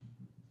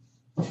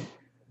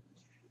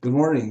Good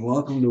morning.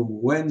 Welcome to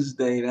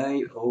Wednesday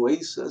Night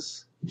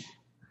Oasis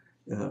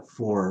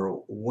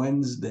for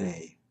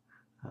Wednesday,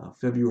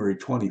 February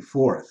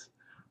 24th.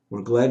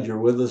 We're glad you're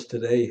with us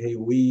today. Hey,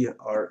 we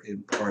are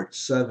in part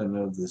 7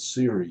 of the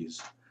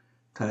series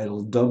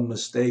titled Dumb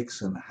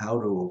Mistakes and How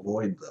to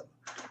Avoid Them.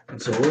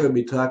 And so we're going to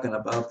be talking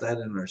about that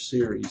in our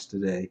series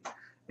today.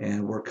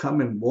 And we're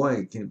coming,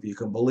 boy, if you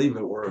can believe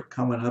it, we're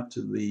coming up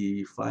to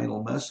the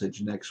final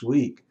message next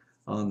week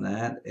on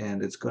that,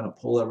 and it's going to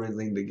pull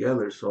everything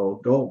together, so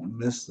don't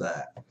miss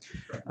that.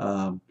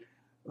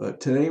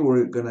 Today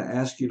we're going to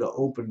ask you to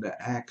open to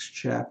Acts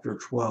chapter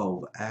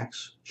 12.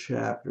 Acts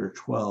chapter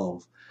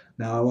 12.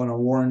 Now I want to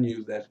warn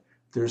you that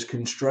there's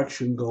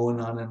construction going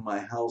on in my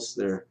house.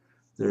 They're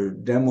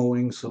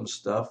demoing some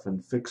stuff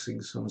and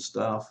fixing some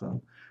stuff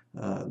and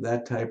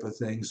that type of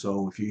thing.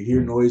 So if you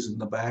hear noise in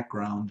the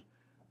background,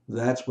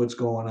 that's what's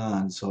going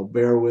on. So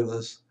bear with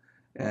us,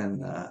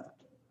 and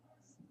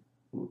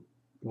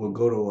we'll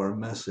go to our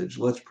message.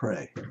 Let's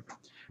pray.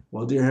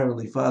 Well, dear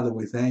Heavenly Father,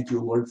 we thank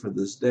you, Lord, for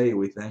this day.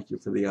 We thank you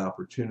for the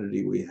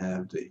opportunity we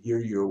have to hear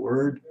your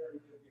word,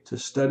 to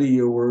study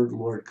your word.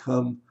 Lord,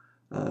 come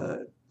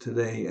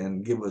today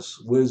and give us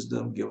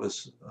wisdom, give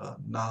us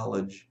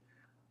knowledge.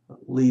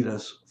 Lead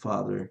us,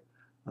 Father,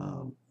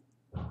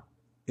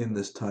 in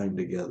this time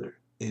together.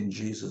 In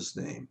Jesus'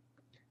 name,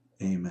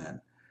 amen.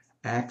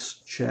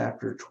 Acts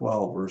chapter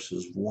 12,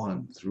 verses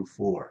 1 through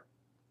 4.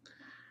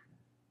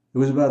 It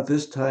was about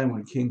this time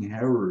when King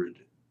Herod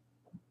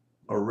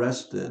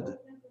arrested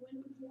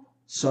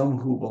some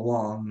who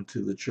belonged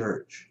to the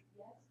church,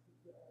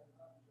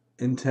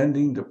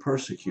 intending to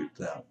persecute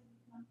them.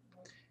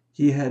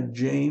 He had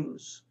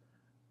James,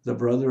 the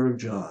brother of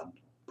John,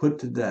 put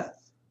to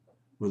death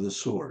with a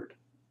sword.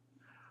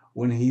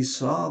 When he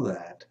saw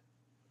that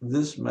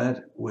this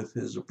met with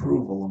his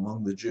approval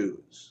among the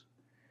Jews,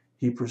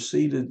 he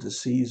proceeded to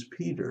seize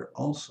Peter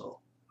also.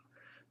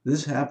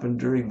 This happened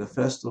during the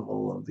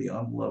festival of the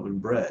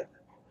unleavened bread.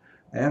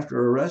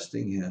 After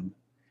arresting him,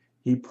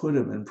 he put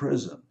him in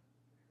prison,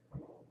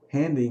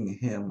 handing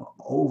him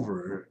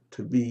over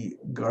to be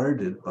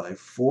guarded by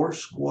 4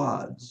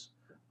 squads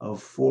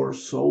of 4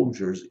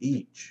 soldiers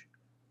each.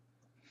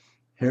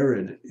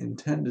 Herod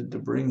intended to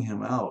bring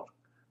him out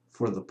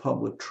for the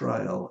public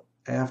trial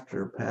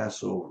after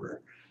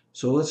Passover.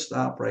 So let's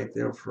stop right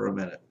there for a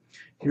minute.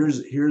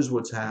 Here's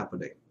what's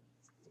happening.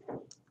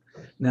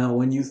 Now,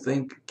 when you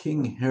think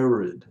King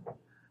Herod,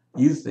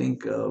 you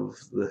think of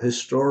the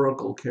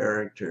historical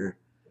character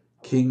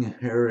King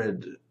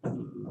Herod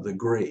the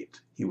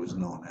Great, he was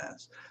known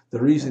as.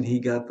 The reason he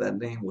got that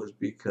name was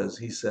because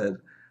he said,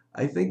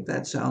 I think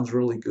that sounds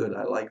really good.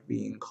 I like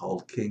being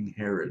called King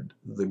Herod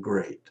the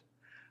Great.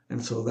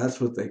 And so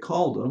that's what they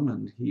called him,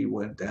 and he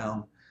went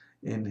down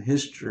in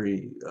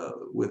history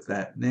with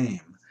that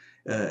name.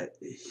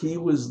 He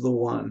was the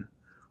one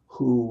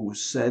who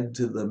said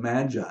to the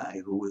Magi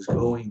who was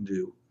going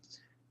to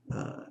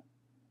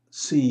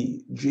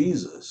see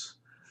Jesus,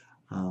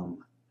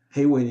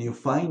 hey, when you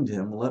find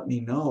him, let me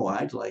know.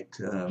 I'd like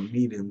to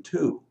meet him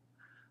too.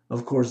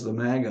 Of course, the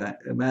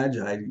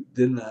Magi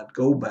did not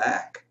go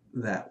back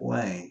that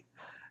way.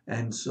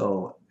 And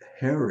so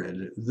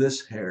Herod,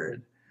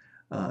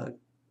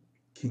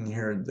 King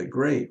Herod the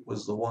Great,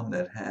 was the one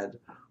that had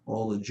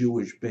all the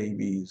Jewish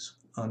babies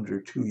under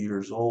 2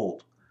 years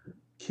old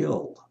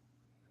killed.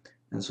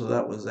 And so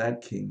that was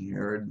that King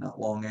Herod. Not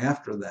long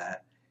after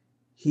that,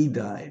 he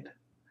died.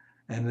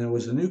 And there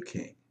was a new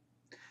king.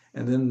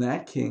 And then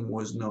that king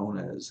was known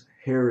as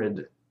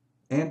Herod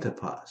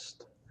Antipas.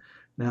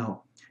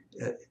 Now,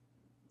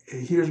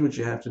 here's what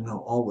you have to know.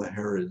 All the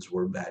Herods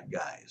were bad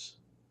guys,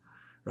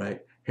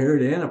 right?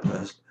 Herod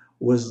Antipas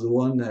was the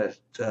one that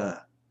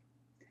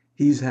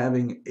he's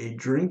having a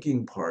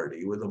drinking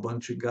party with a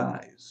bunch of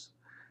guys.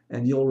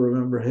 And you'll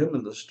remember him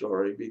in the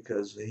story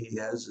because he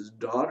has his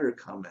daughter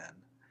come in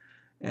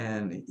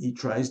and he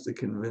tries to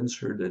convince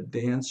her to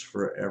dance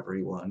for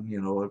everyone.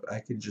 You know,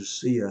 I could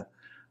just see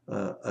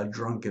a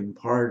drunken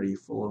party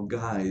full of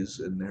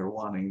guys and they're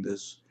wanting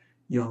this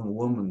young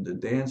woman to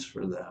dance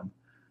for them.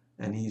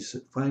 And he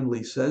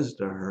finally says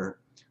to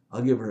her,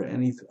 I'll give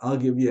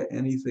you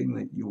anything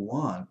that you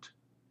want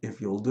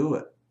if you'll do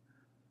it.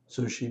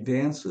 So she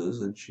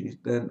dances, and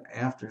then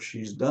after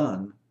she's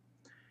done,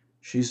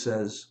 she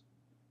says,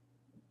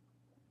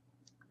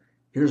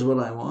 here's what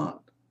I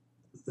want,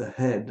 the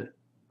head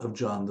of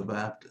John the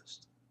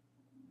Baptist.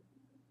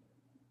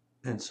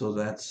 And so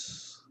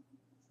that's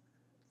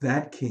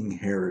that King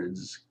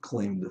Herod's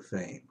claim to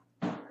fame.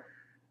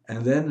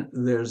 And then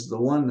there's the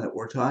one that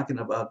we're talking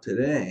about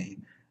today.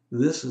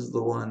 This is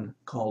the one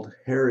called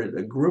Herod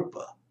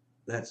Agrippa.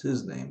 That's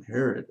his name,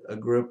 Herod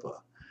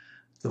Agrippa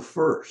the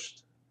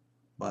First,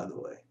 by the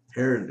way.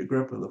 Herod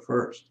Agrippa the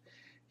First.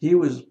 He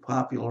was a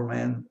popular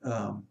man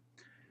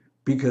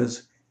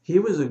because he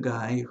was a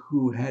guy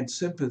who had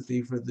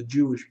sympathy for the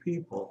Jewish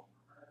people,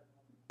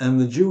 and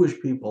the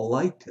Jewish people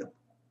liked him.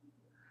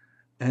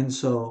 And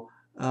so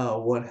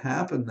what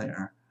happened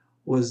there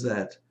was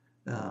that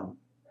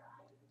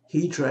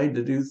he tried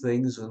to do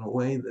things in a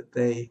way that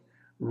they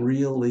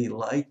really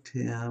liked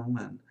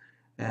him,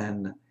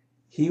 and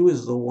he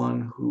was the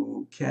one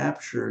who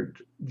captured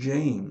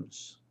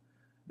James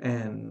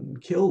and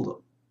killed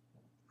him,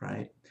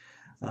 right?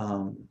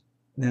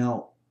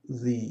 Now,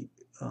 the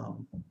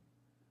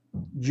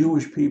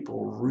Jewish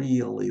people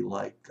really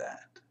liked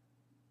that.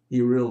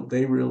 They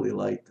really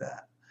liked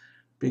that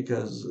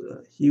because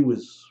he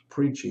was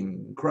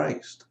preaching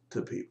Christ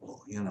to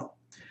people, you know.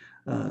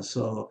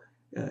 So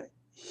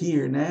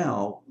here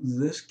now,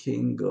 this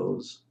king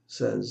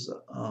says,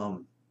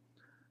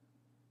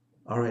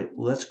 all right,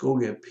 let's go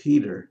get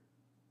Peter,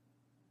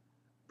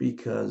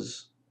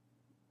 because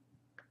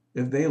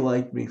if they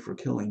like me for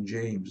killing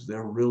James,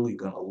 they're really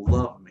going to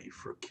love me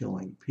for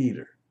killing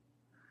Peter.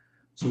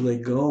 So they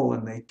go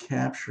and they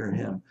capture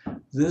him.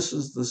 This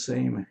is the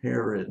same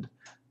Herod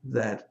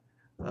that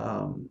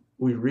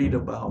we read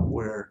about,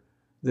 where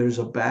there's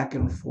a back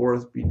and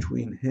forth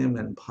between him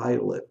and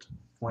Pilate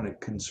when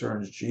it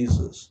concerns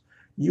Jesus.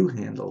 You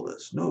handle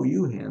this. No,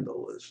 you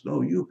handle this.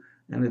 No, you.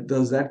 And it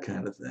does that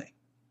kind of thing.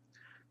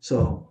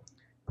 So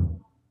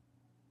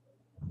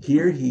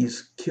here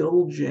he's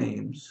killed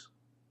James,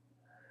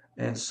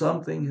 and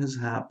something has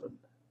happened.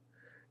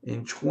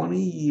 In 20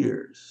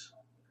 years,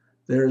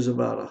 there's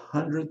about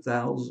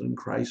 100,000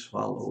 Christ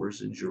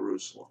followers in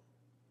Jerusalem.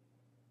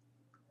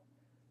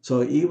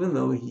 So even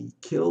though he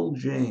killed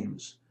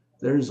James,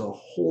 there's a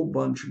whole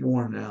bunch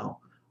more now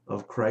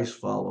of Christ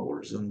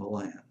followers in the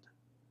land.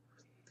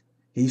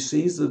 He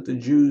sees that the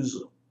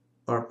Jews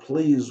are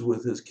pleased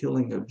with his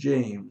killing of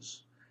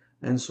James,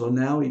 and so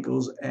now he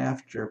goes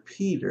after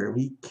Peter.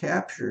 He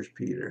captures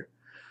Peter,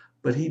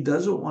 but he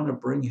doesn't want to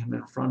bring him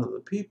in front of the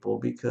people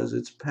because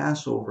it's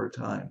Passover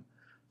time.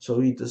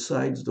 So he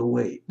decides to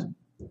wait.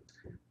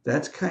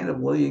 That's kind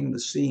of laying the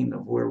scene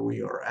of where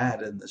we are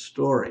at in the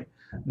story.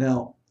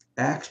 Now,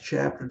 Acts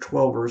chapter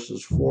 12,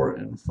 verses 4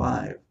 and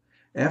 5.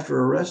 After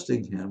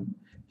arresting him,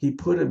 he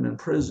put him in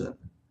prison,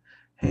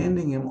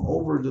 handing him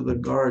over to the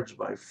guards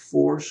by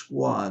 4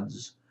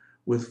 squads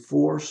with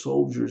 4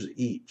 soldiers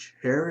each.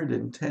 Herod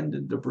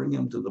intended to bring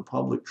him to the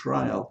public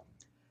trial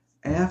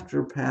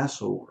after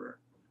Passover.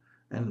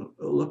 And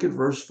look at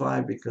verse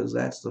 5, because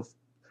that's the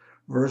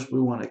verse we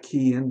want to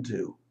key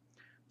into.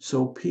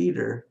 So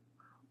Peter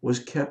was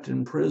kept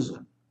in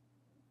prison,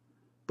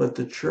 but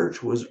the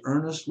church was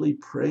earnestly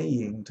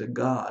praying to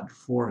God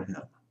for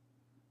him.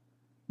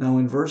 Now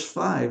in verse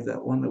 5,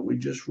 that one that we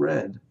just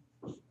read,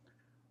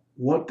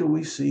 what do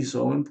we see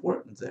so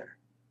important there?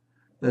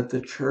 That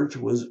the church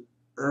was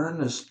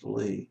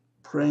earnestly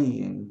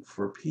praying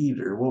for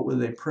Peter. What were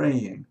they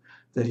praying?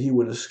 That he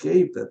would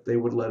escape, that they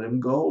would let him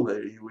go,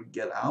 that he would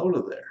get out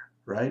of there,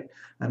 right?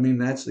 I mean,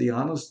 that's the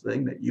honest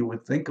thing that you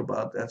would think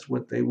about. That's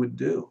what they would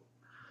do.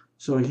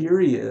 So here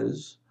he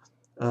is,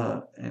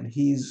 and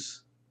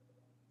he's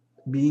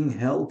being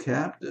held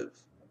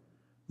captive.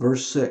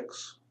 Verse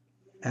 6,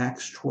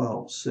 Acts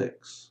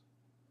 12:6.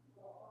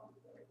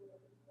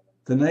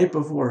 The night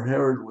before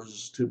Herod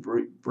was to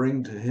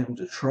bring to him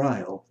to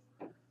trial,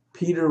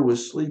 Peter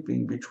was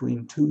sleeping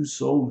between 2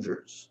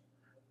 soldiers,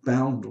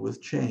 bound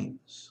with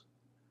chains.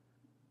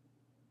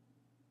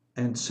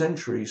 And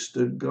sentries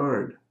stood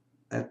guard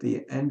at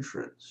the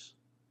entrance.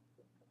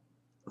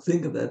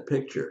 Think of that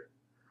picture.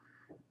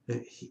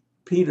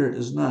 Peter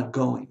is not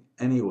going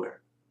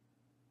anywhere,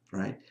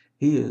 right?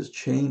 He is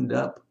chained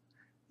up.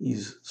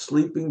 He's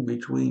sleeping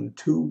between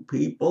 2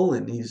 people,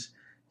 and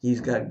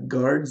he's got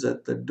guards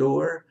at the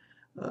door.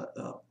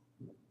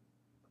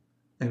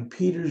 And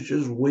Peter's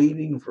just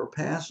waiting for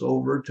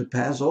Passover to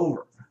pass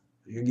over,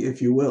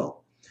 if you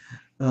will.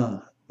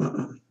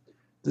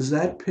 Does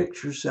that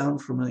picture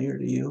sound familiar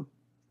to you?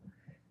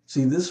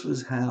 See, this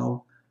was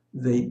how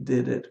they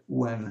did it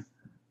when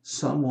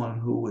someone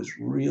who was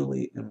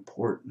really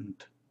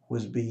important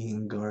was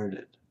being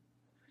guarded.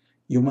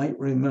 You might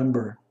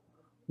remember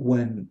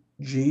when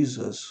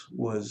Jesus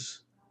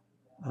was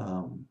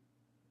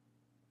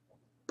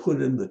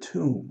put in the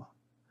tomb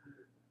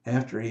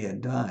after he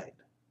had died.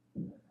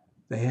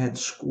 They had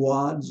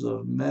squads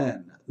of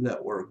men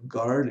that were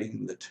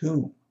guarding the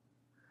tomb.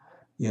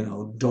 You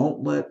know,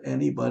 don't let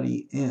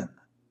anybody in,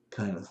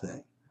 kind of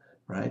thing,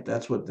 right?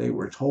 That's what they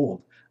were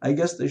told. I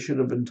guess they should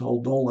have been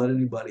told, don't let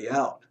anybody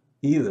out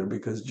either,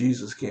 because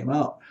Jesus came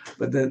out.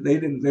 But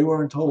they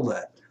weren't told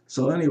that.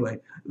 So anyway,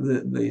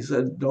 they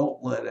said,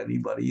 don't let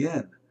anybody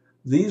in.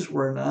 These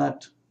were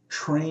not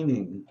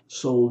training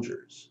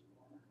soldiers.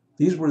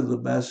 These were the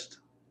best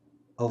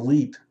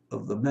elite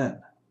of the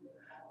men.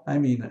 I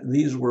mean,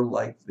 these were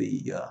like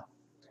the,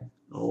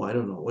 I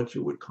don't know what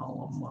you would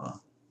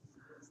call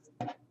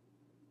them,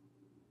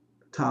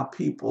 top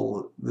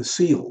people, the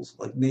SEALs,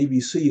 like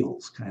Navy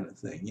SEALs kind of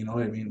thing. You know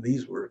what I mean?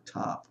 These were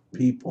top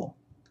people.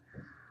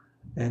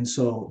 And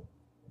so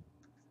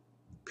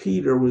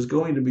Peter was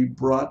going to be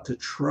brought to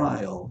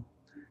trial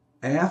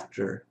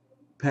after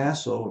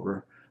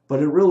Passover, but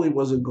it really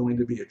wasn't going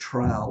to be a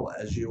trial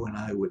as you and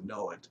I would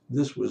know it.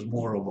 This was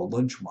more of a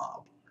lynch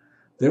mob.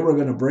 They were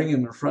going to bring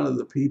him in front of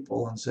the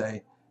people and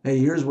say, hey,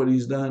 here's what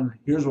he's done.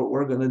 Here's what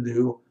we're going to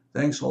do.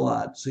 Thanks a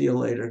lot. See you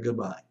later.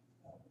 Goodbye.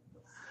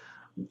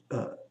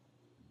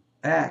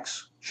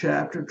 Acts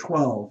chapter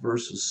 12,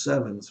 verses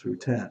 7 through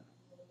 10.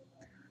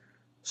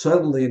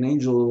 Suddenly an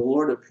angel of the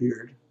Lord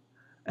appeared,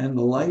 and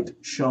the light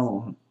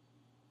shone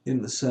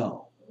in the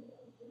cell.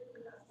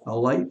 A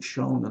light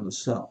shone in the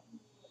cell.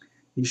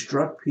 He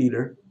struck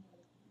Peter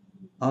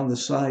on the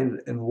side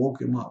and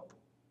woke him up.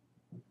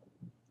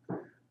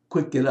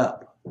 "Quick, get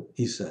up,"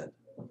 he said.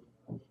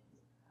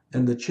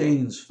 And the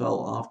chains fell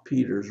off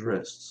Peter's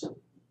wrists.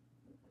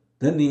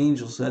 Then the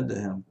angel said to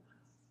him,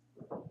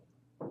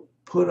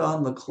 "Put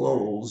on the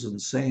clothes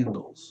and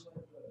sandals."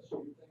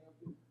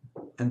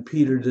 And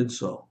Peter did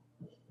so.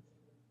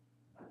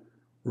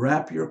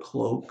 "Wrap your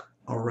cloak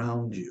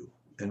around you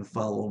and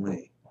follow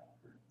me."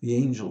 The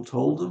angel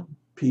told him.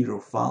 Peter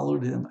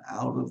followed him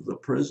out of the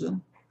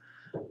prison,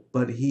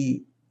 but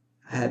he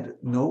had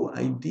no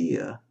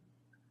idea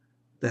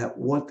that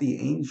what the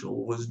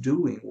angel was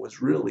doing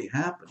was really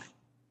happening,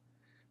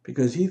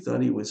 because he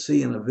thought he was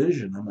seeing a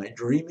vision. Am I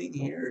dreaming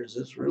here? Is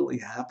this really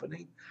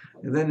happening?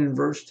 And then in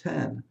verse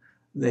 10,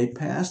 they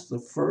passed the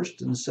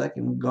first and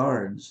second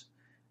guards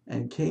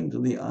and came to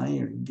the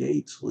iron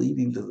gates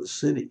leading to the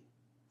city.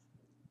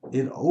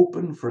 It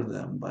opened for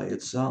them by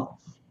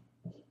itself.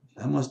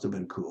 That must have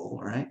been cool,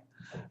 right?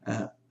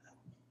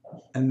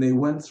 And they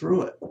went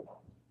through it.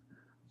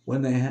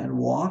 When they had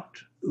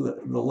walked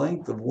the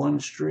length of one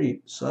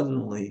street,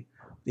 suddenly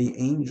the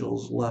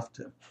angels left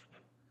him.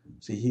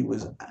 See, he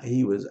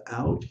was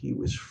out, he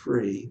was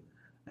free,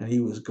 and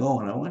he was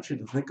going. I want you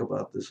to think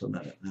about this a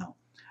minute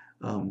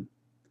now.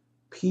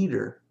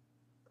 Peter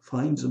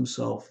finds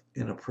himself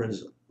in a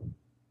prison,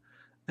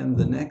 and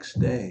the next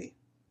day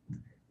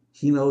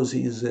he knows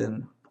he's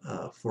in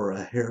for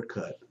a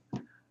haircut,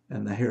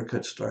 and the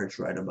haircut starts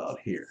right about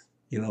here.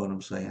 You know what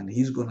I'm saying?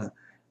 He's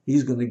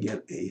gonna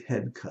get a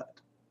head cut.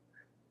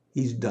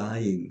 He's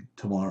dying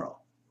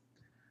tomorrow.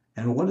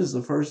 And what is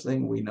the first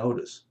thing we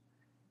notice?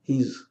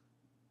 He's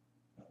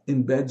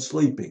in bed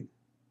sleeping.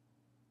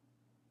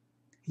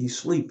 He's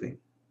sleeping.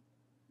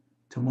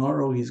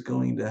 Tomorrow he's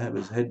going to have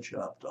his head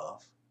chopped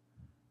off,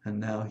 and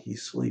now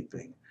he's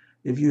sleeping.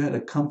 If you had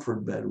a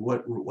comfort bed,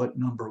 what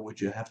number would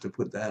you have to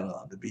put that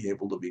on to be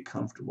able to be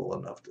comfortable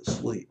enough to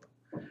sleep?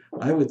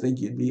 I would think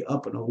you'd be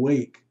up and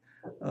awake,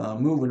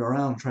 moving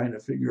around trying to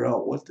figure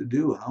out what to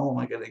do. How am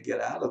I going to get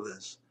out of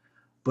this?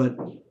 But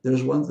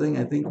there's one thing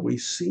I think we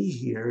see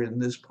here in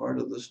this part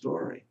of the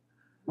story.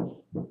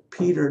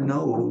 Peter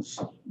knows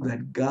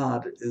that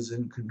God is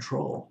in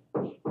control,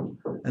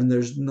 and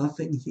there's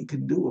nothing he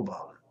can do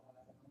about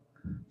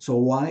it. So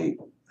why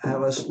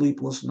have a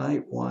sleepless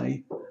night?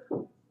 Why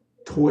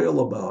toil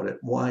about it?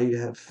 Why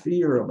have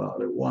fear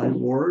about it? Why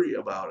worry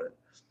about it?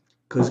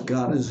 Because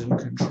God is in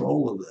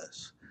control of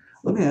this.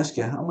 Let me ask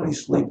you, how many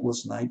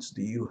sleepless nights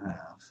do you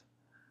have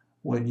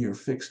when you're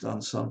fixed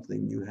on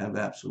something you have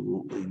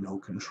absolutely no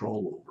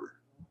control over?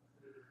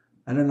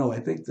 I don't know. I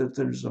think that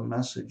there's a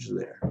message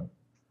there.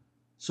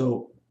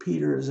 So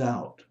Peter is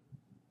out,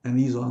 and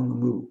he's on the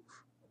move.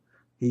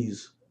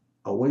 He's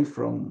away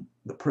from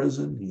the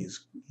prison.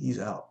 He's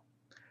out.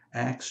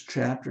 Acts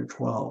chapter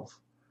 12,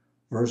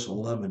 verse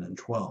 11 and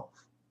 12.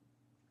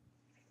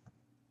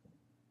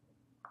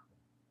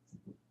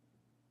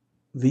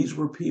 These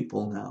were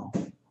people now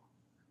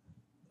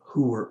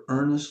who were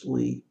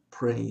earnestly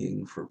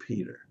praying for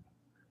Peter.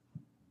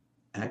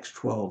 Acts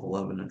 12,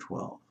 11 and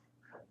 12.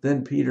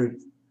 Then Peter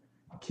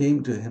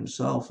came to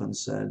himself and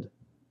said,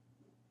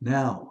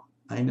 "Now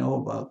I know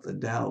about the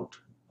doubt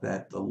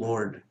that the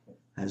Lord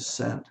has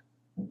sent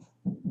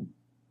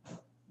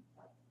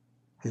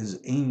his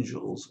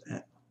angels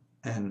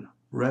and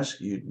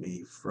rescued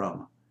me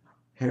from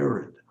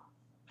Herod's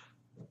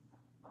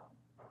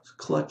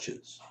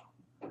clutches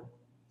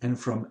and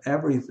from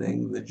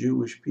everything the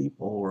Jewish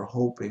people were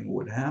hoping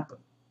would happen."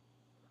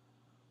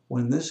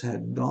 When this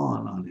had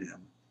dawned on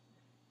him,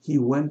 he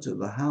went to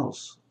the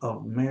house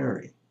of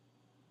Mary,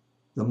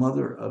 the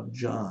mother of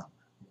John,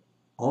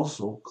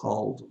 also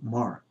called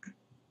Mark,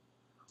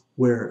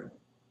 where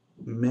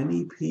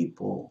many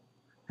people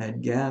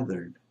had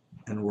gathered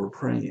and were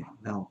praying.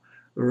 Now,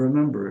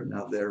 remember,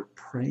 they're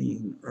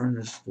praying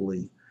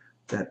earnestly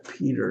that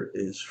Peter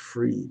is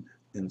freed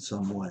in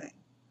some way.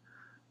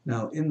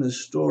 Now, in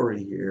this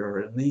story here,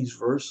 or in these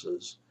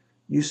verses,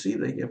 you see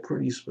they get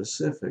pretty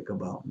specific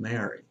about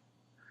Mary.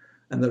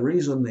 And the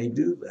reason they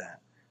do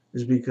that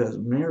is because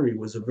Mary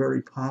was a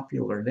very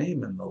popular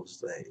name in those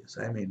days.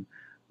 I mean,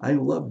 I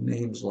love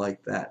names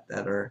like that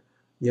are,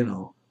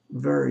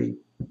 very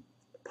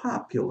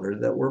popular,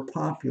 that were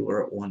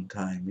popular at one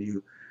time.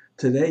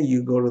 Today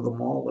you go to the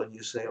mall and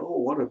you say, "Oh,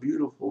 what a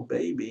beautiful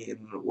baby,"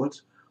 and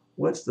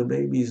what's the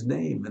baby's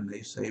name? And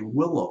they say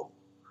Willow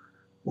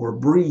or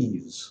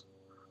Breeze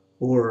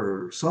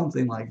or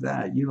something like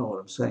that. You know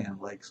what I'm saying?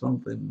 Like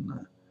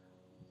something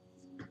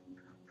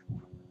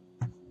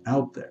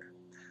out there.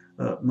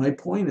 My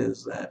point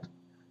is that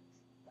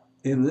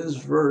in this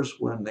verse,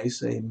 when they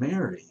say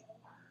Mary,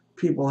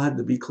 people had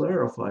to be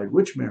clarified.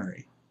 Which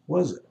Mary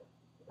was it?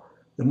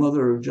 The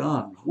mother of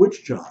John.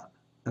 Which John?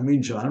 I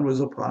mean, John was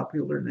a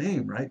popular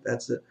name, right?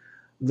 That's it.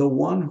 the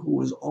one who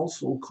was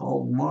also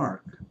called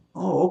Mark.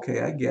 Oh,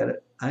 okay, I get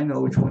it. I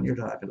know which one you're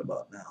talking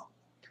about now.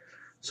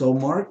 So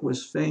Mark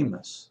was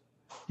famous.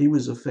 He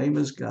was a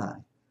famous guy.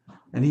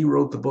 And he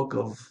wrote the book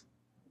of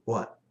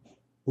what?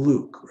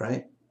 Luke,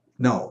 right?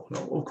 No,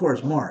 of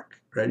course, Mark,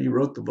 right? He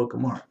wrote the book of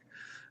Mark.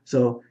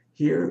 So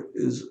here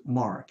is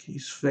Mark.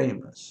 He's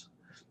famous.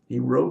 He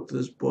wrote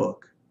this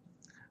book.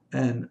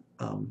 And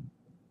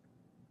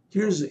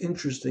here's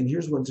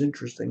what's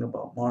interesting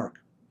about Mark.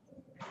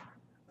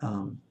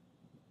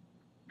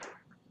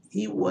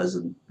 He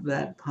wasn't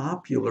that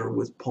popular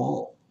with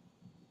Paul.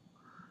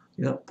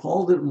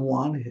 Paul didn't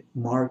want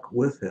Mark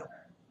with him.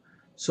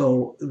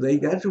 So they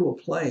got to a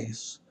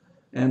place,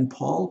 and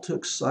Paul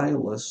took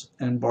Silas,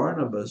 and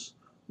Barnabas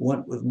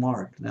went with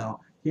Mark. Now,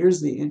 here's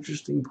the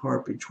interesting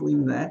part.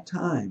 Between that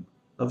time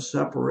of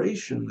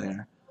separation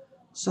there,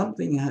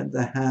 something had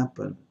to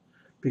happen,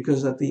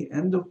 because at the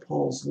end of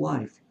Paul's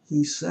life,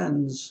 he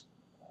sends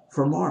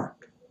for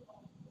Mark.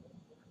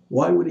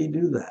 Why would he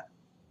do that?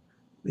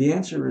 The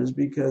answer is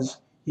because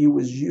he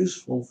was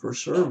useful for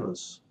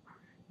service.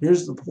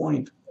 Here's the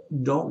point.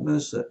 Don't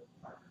miss it.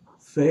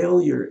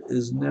 Failure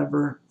is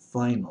never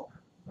final.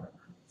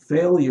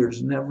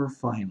 Failure's never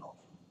final.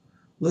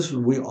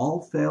 Listen, we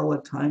all fail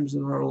at times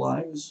in our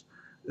lives.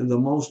 The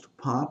most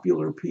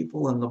popular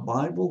people in the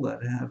Bible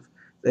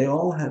they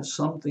all have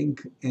something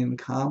in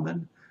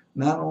common.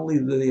 Not only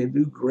did they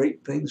do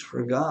great things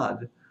for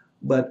God,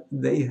 but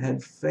they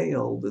had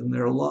failed in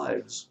their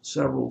lives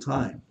several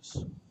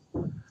times.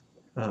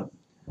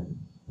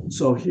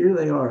 So here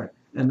they are,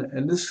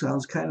 and this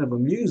sounds kind of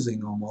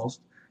amusing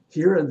almost.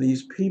 Here are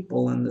these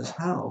people in this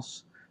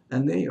house,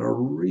 and they are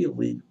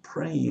really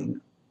praying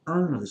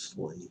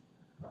earnestly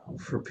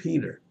for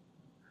Peter.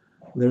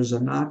 There's a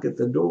knock at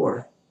the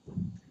door,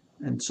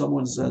 and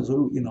someone says,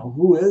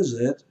 who is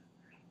it?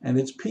 And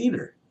it's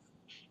Peter.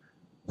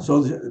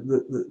 So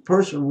the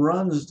person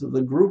runs to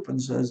the group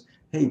and says,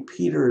 hey,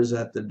 Peter is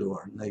at the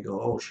door. And they go,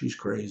 oh, she's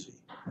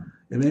crazy.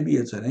 And maybe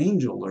it's an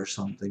angel or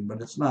something,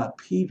 but it's not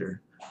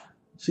Peter.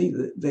 See,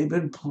 they've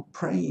been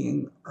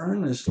praying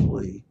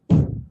earnestly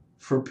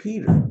for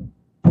Peter.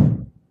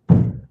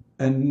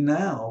 And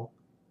now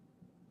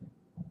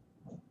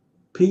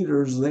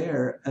Peter's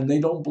there and they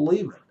don't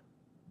believe it.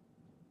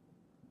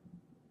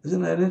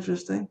 Isn't that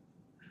interesting?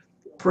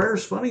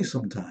 Prayer's funny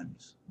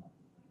sometimes.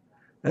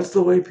 That's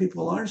the way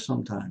people are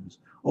sometimes.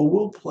 Oh,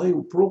 we'll pray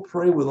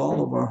with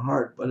all of our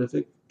heart, but if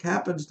it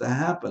happens to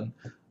happen,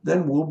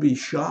 then we'll be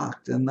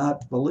shocked and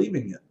not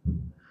believing it.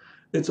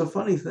 It's a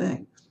funny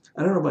thing.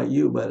 I don't know about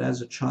you, but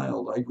as a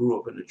child, I grew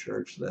up in a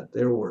church that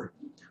there were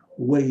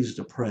ways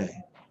to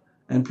pray.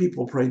 And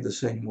people prayed the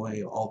same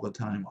way all the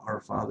time. Our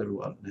Father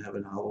who art in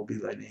heaven, hallowed be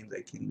thy name, thy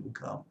kingdom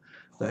come.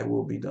 Thy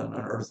will be done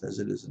on earth as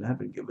it is in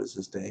heaven. Give us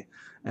this day.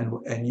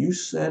 And you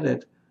said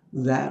it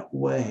that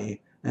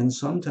way, and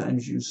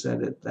sometimes you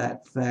said it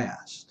that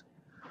fast.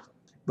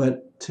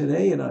 But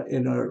today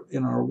in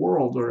our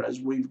world, or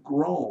as we've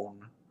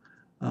grown,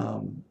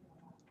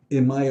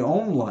 in my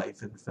own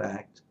life, in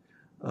fact,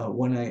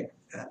 when I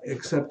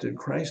accepted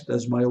Christ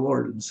as my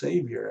Lord and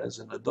Savior as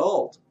an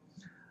adult,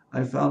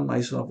 I found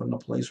myself in a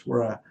place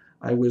where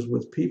I was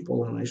with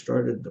people and I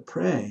started to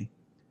pray.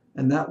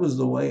 And that was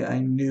the way I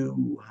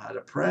knew how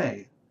to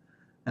pray.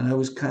 And I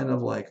was kind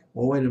of like,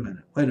 well, wait a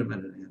minute,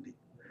 Andy.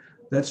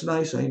 That's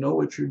nice. I know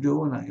what you're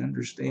doing. I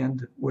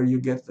understand where you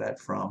get that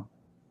from.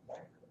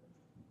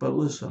 But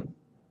listen,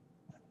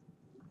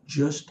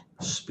 just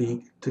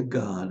speak to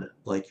God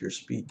like you're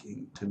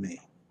speaking to me.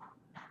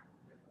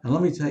 And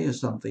let me tell you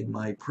something,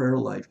 my prayer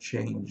life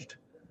changed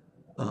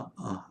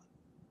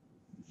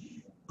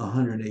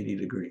 180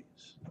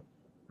 degrees,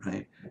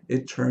 right?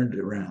 It turned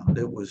around.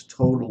 It was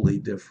totally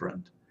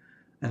different.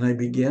 And I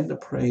began to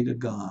pray to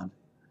God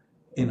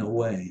in a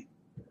way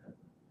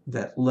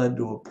that led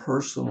to a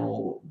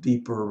personal,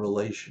 deeper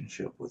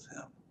relationship with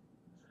Him.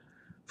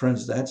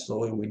 Friends, that's the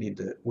way we need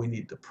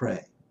to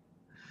pray.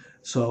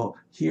 So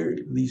here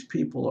these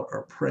people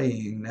are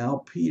praying.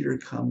 Now Peter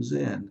comes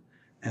in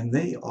and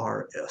they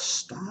are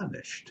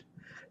astonished.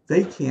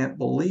 They can't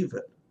believe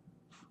it.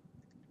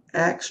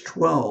 Acts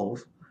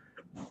 12,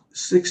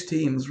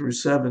 16 through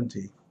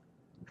 17.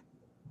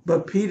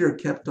 But Peter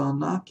kept on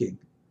knocking.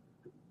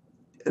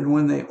 And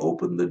when they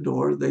opened the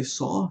door, they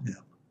saw him.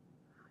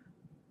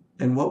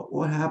 And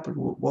what happened?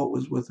 What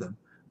was with them?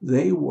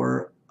 They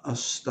were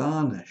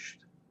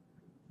astonished.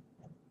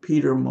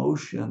 Peter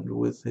motioned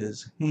with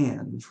his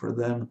hand for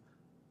them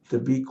to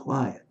be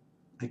quiet.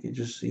 I could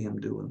just see him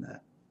doing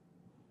that.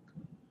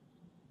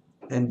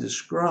 And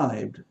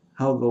described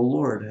how the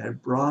Lord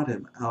had brought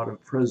him out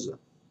of prison.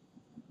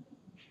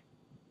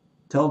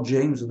 Tell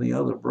James and the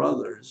other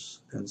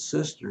brothers and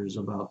sisters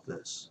about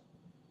this,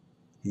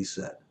 he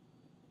said.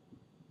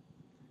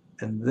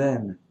 And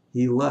then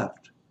he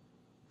left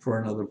for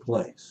another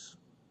place.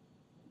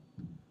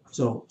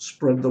 So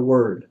spread the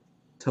word.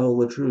 Tell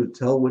the truth.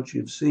 Tell what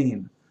you've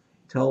seen.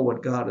 Tell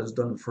what God has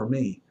done for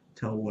me.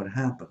 Tell what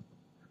happened.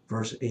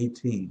 Verse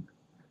 18.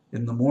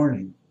 In the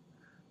morning,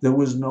 There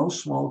was no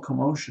small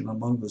commotion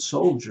among the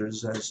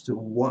soldiers as to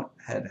what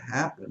had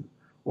happened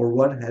or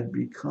what had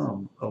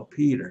become of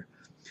Peter.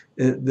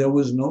 There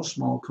was no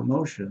small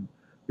commotion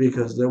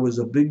because there was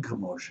a big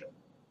commotion.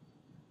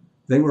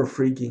 They were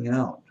freaking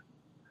out.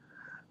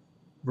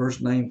 Verse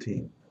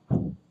 19.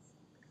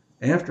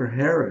 After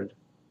Herod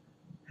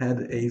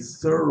had a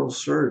thorough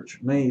search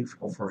made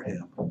for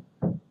him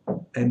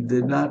and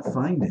did not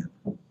find him,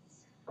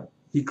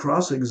 he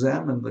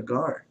cross-examined the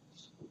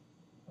guards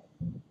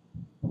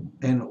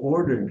and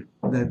ordered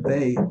that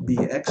they be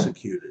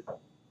executed.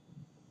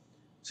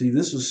 See,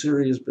 this is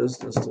serious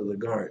business to the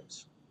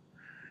guards.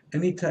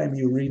 Anytime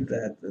you read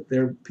that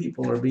their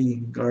people are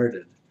being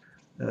guarded,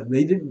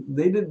 they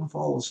didn't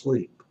fall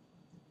asleep,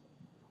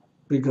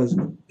 because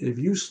if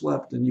you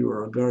slept and you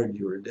were a guard,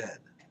 you were dead.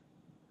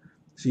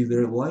 See,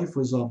 their life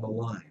was on the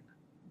line.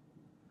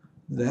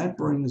 That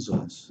brings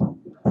us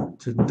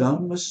to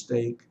dumb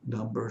mistake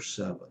number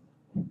 7.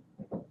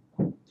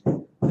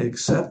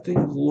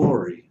 Accepting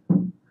glory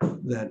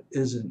that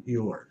isn't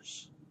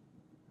yours.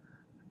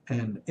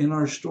 And in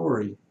our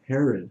story,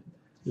 Herod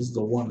is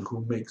the one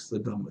who makes the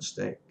dumb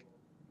mistake.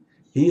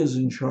 He is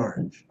in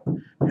charge.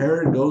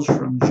 Herod goes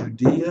from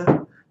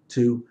Judea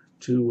to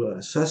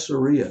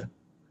Caesarea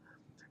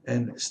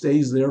and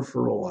stays there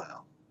for a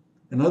while.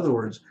 In other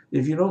words,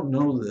 if you don't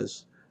know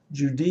this,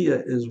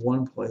 Judea is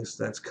one place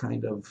that's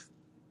kind of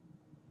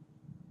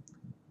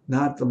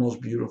not the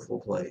most beautiful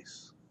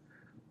place.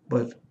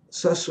 But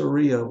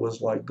Caesarea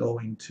was like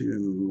going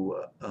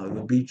to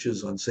the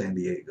beaches on San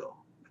Diego,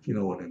 if you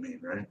know what I mean,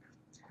 right?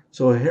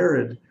 So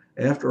Herod,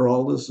 after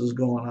all this is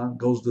going on,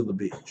 goes to the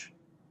beach.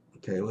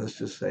 Okay, let's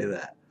just say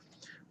that.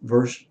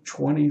 Verse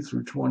 20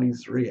 through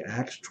 23,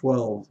 Acts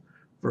 12,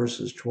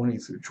 verses 20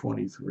 through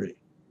 23.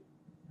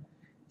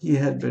 He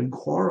had been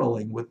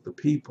quarreling with the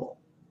people.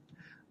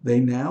 They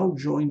now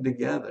joined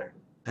together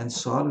and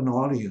sought an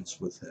audience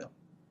with him.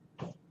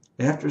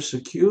 After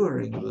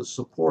securing the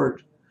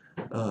support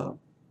of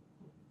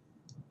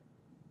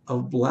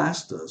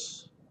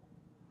Blastus,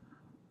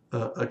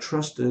 a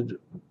trusted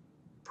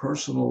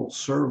personal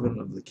servant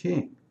of the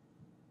king,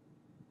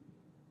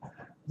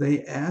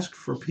 they asked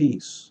for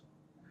peace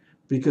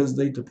because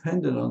they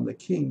depended on the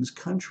king's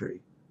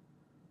country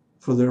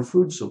for their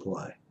food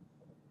supply.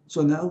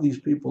 So now these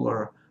people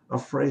are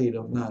afraid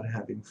of not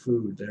having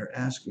food. They're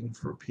asking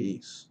for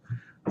peace.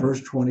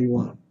 Verse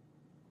 21.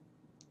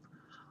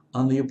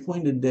 On the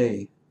appointed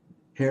day,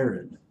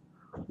 Herod,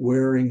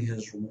 wearing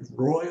his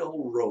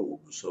royal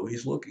robes, so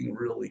he's looking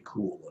really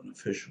cool and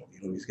official,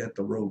 he's got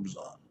the robes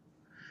on,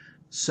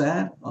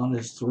 sat on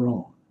his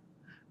throne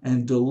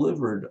and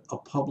delivered a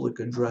public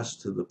address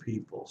to the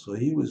people. So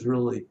he was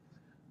really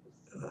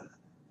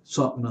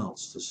something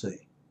else to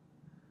say.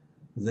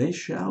 They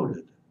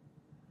shouted,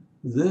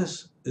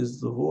 "This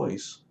is the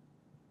voice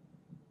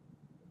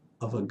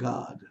of a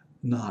God,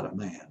 not a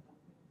man."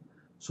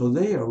 So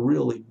they are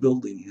really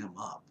building him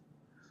up.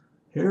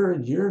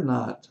 Herod, you're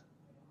not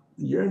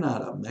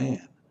a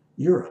man,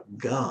 you're a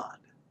God.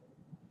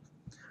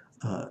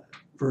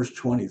 Verse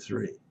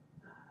 23.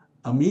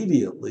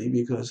 Immediately,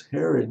 because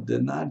Herod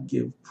did not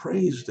give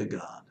praise to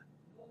God,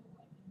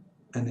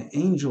 an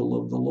angel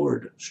of the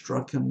Lord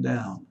struck him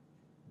down,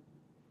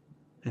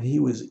 and he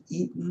was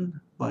eaten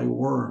by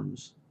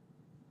worms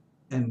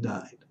and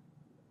died.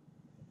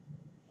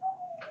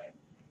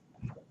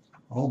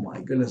 Oh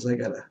my goodness, I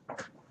gotta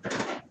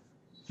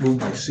move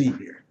my seat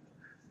here.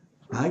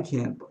 I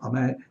can't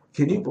imagine.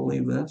 Can you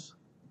believe this?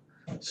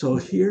 So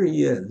here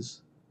he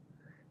is.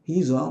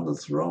 He's on the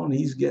throne.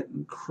 He's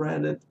getting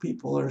credit.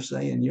 People are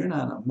saying, "You're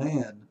not a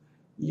man.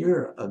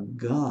 You're a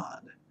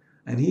God."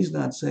 And he's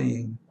not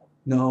saying,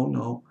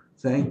 no,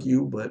 thank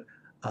you, but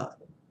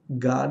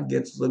God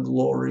gets the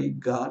glory.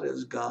 God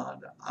is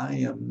God. I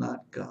am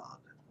not God.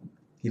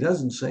 He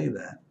doesn't say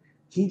that.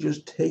 He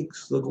just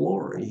takes the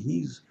glory.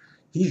 He's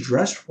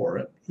dressed for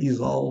it. He's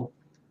all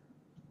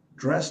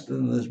dressed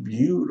in this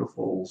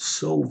beautiful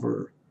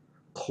silver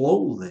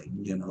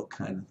clothing,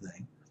 kind of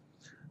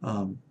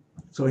thing.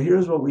 So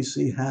here's what we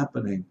see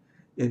happening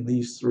in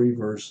these 3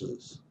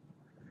 verses.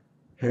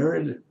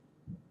 Herod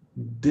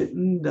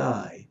didn't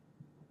die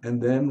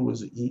and then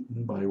was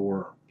eaten by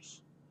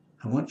worms.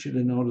 I want you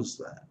to notice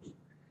that.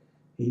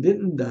 He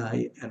didn't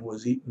die and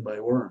was eaten by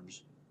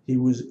worms. He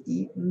was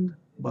eaten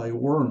by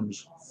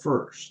worms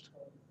first.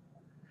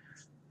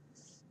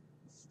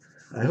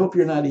 I hope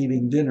you're not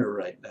eating dinner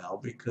right now,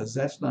 because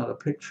that's not a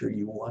picture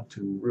you want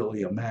to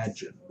really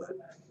imagine. But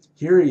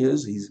here he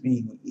is, he's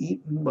being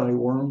eaten by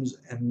worms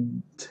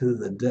and to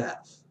the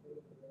death.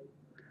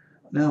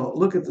 Now,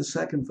 look at the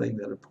second thing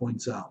that it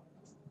points out.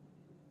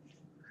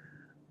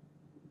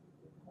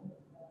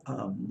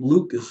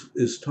 Luke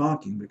is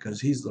talking because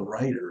he's the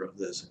writer of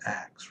this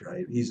Acts,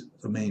 right? He's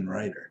the main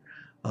writer.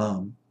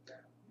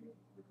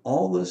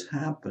 All this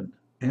happened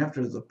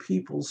after the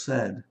people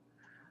said,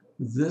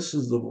 "This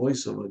is the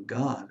voice of a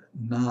God,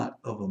 not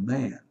of a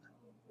man."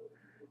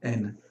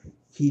 And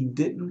he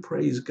didn't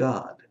praise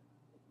God,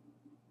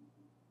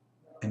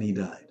 and he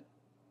died.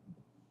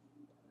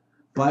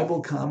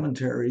 Bible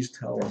commentaries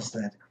tell us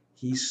that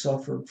he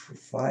suffered for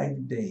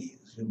 5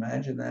 days.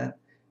 Imagine that,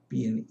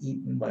 being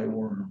eaten by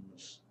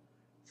worms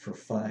for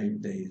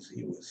 5 days.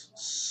 He was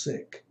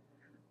sick,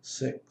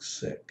 sick,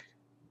 sick.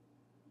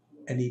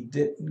 And he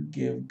didn't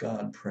give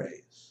God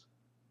praise.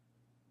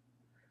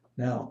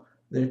 Now,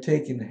 they're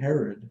taking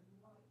Herod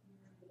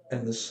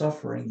and the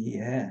suffering he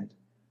had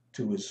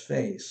to his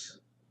face,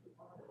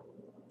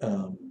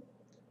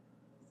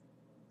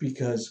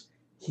 because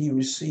he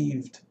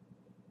received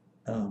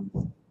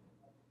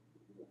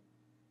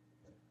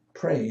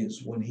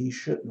praise when he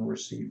shouldn't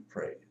receive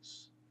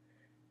praise.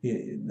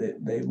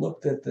 They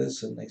looked at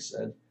this and they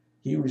said,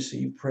 he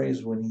received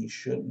praise when he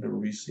shouldn't have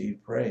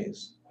received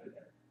praise.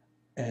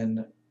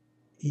 And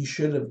he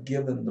should have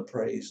given the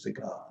praise to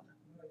God.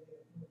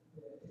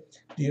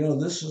 Do you know,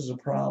 this is a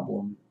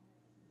problem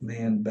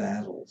man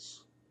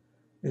battles.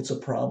 It's a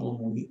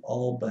problem we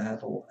all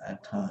battle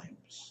at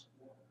times.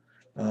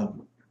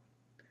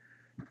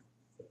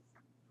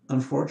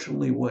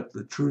 Unfortunately, what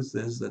the truth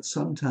is that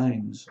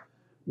sometimes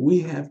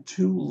we have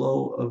too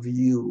low a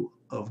view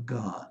of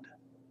God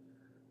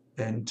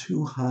and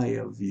too high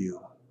a view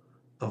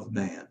of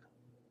man.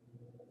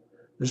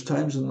 There's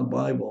times in the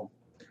Bible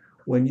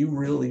when you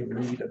really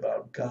read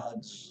about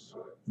God's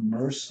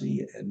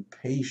mercy and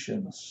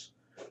patience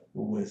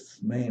with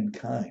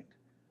mankind,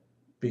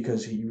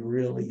 because he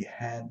really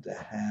had to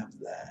have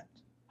that.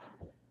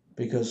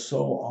 Because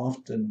so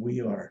often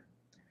we are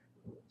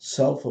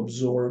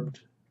self-absorbed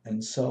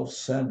and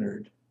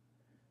self-centered,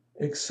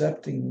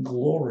 accepting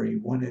glory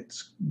when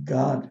it's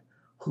God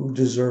who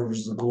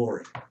deserves the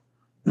glory.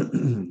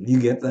 You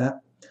get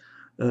that?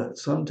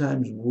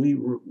 Sometimes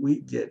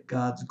we get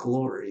God's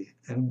glory,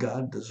 and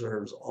God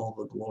deserves all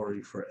the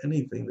glory for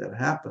anything that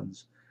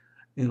happens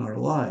in our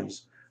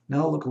lives.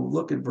 Now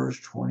look at verse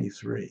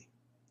 23.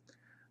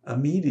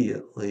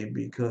 Immediately,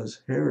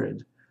 because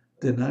Herod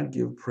did not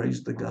give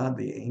praise to God,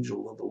 the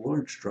angel of the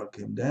Lord struck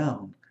him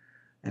down,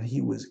 and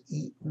he was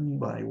eaten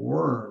by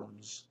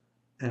worms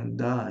and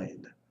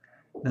died.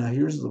 Now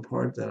here's the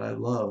part that I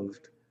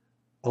loved,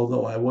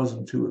 although I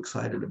wasn't too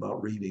excited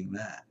about reading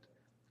that.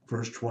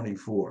 Verse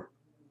 24.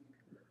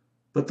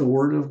 But the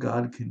word of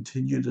God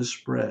continued to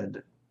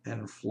spread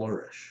and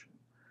flourish.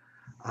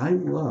 I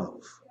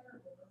love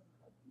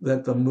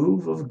that the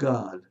move of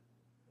God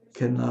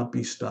cannot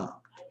be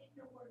stopped.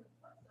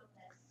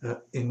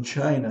 In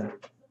China,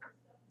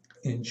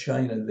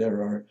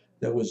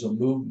 there was a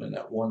movement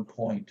at one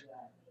point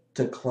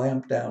to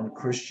clamp down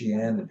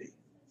Christianity,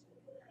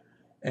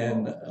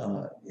 and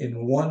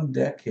in one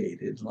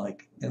decade, in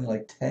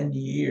like 10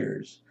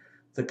 years,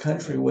 the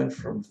country went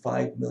from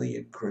 5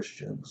 million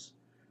Christians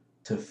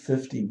to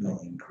 50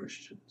 million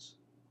Christians.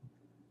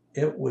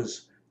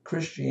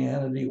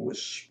 Christianity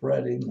was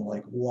spreading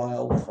like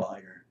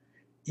wildfire,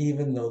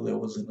 even though there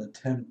was an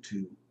attempt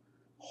to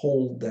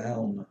hold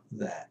down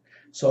that.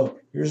 So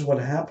here's what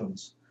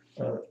happens.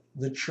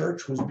 The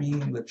church was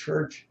being the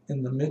church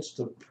in the midst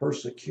of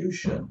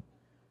persecution,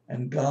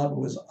 and God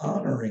was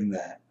honoring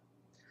that.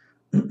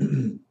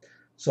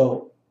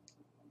 So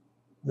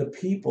the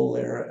people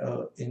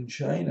there in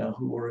China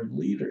who were in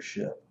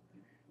leadership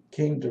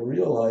came to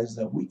realize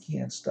that we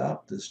can't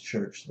stop this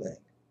church thing.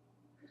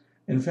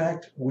 In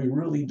fact, we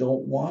really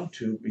don't want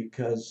to,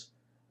 because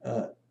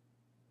the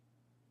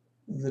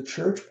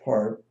church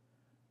part,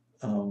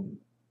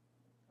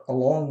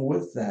 along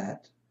with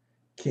that,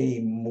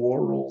 came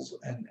morals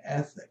and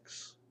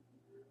ethics.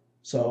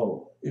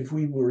 So if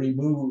we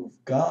remove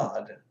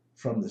God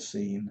from the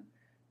scene,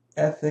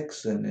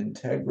 ethics and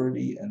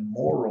integrity and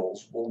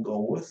morals will go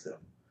with him.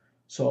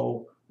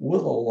 So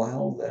we'll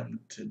allow them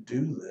to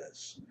do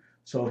this.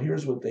 So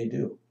here's what they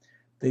do.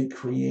 They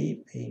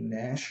create a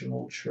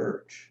national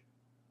church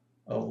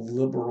of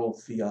liberal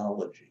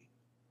theology.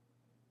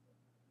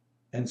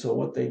 And so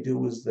what they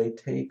do is they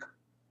take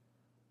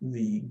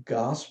the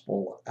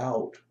gospel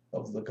out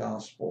of the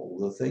gospel.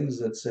 The things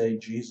that say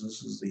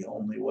Jesus is the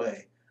only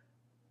way,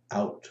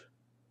 out.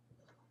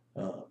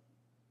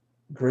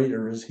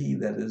 Greater is he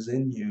that is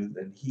in you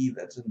than he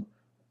that's in,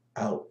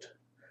 out.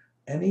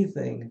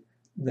 Anything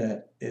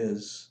that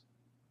is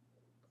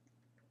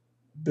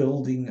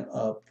building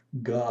up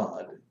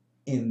God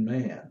in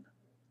man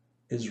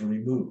is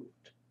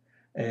removed.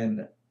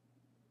 And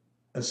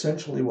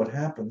essentially what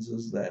happens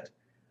is that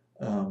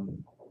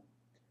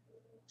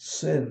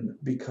sin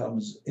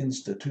becomes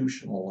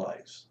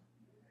institutionalized.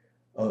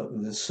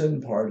 The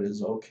sin part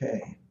is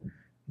okay.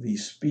 The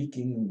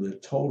speaking the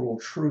total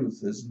truth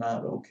is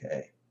not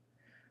okay.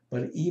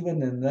 But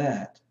even in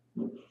that,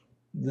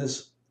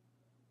 this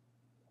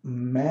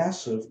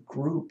massive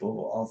group of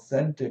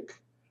authentic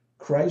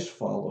Christ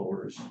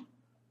followers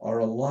are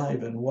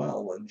alive and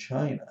well in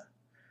China,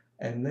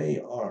 and they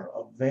are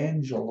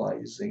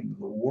evangelizing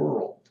the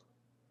world.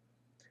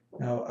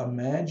 Now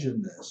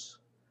imagine this,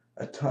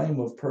 a time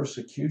of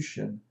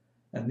persecution,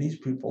 and these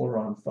people are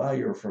on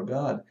fire for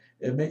God.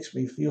 It makes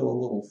me feel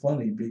a little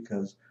funny,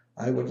 because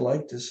I would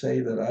like to say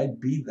that I'd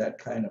be that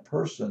kind of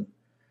person,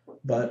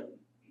 but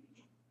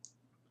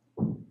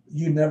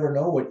you never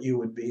know what you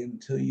would be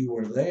until you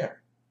were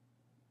there.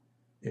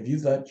 If you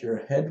thought your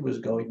head was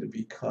going to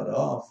be cut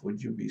off,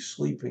 would you be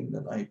sleeping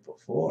the night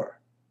before?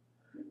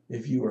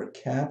 If you were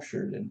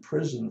captured in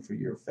prison for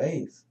your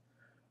faith,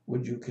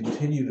 would you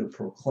continue to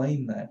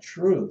proclaim that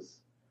truth?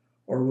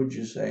 Or would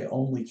you say,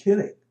 only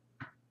kidding,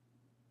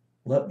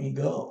 let me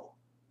go?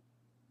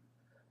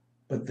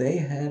 But they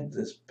had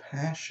this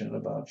passion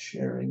about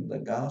sharing the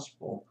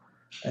gospel.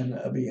 And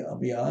I'll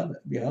be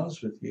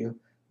honest with you,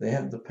 they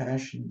have the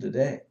passion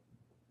today.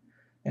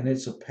 And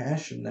it's a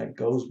passion that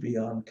goes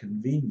beyond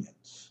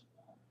convenience.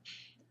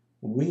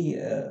 We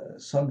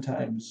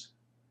sometimes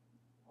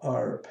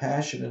are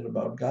passionate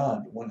about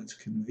God when it's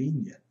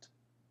convenient.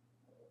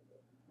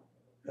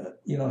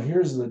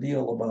 Here's the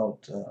deal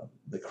about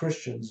the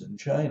Christians in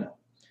China.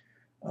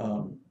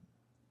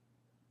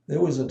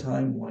 There was a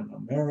time when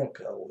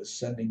America was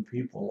sending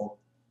people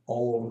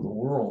all over the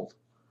world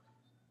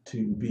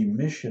to be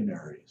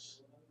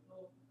missionaries.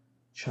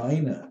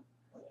 China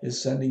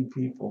is sending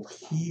people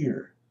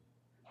here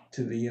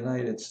to the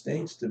United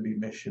States to be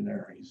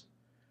missionaries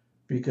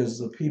because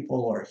the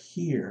people are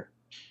here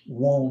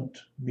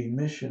won't be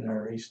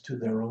missionaries to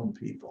their own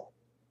people.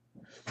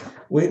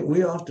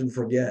 We often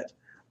forget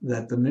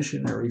that the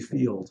missionary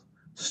field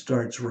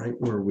starts right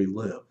where we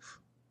live.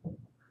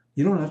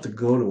 You don't have to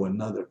go to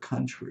another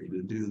country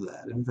to do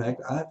that. In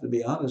fact, I have to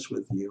be honest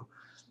with you,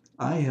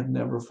 I have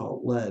never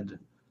felt led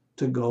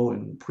to go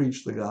and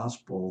preach the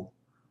gospel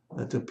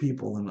to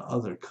people in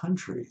other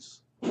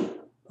countries.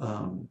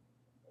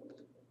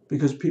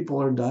 Because people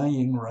are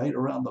dying right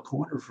around the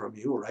corner from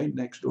you, right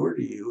next door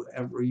to you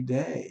every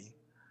day.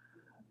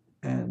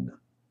 And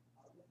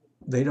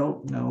they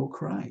don't know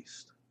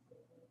Christ.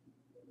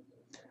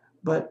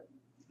 But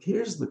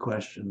here's the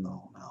question,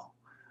 though,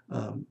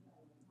 now.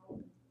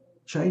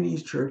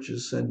 Chinese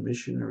churches send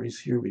missionaries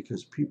here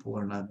because people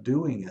are not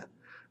doing it.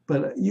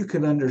 But you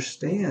can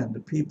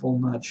understand people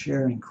not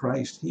sharing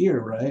Christ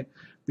here, right?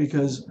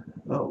 Because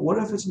what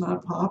if it's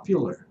not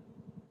popular?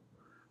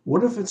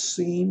 What if it's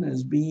seen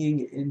as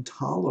being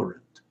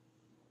intolerant?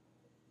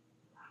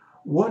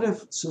 What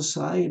if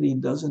society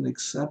doesn't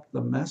accept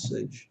the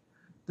message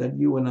that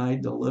you and I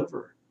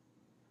deliver?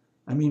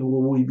 I mean,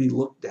 will we be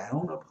looked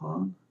down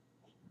upon?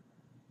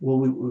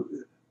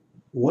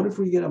 What if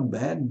we get a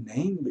bad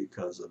name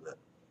because of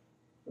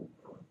it?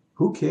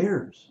 Who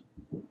cares?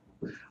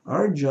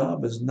 Our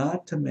job is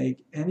not to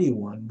make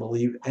anyone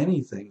believe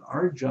anything.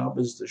 Our job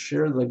is to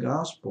share the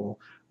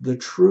gospel, the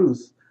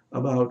truth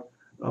about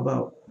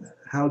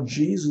how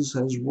Jesus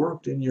has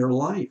worked in your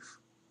life.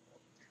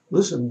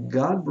 Listen,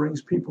 God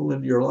brings people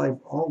into your life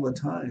all the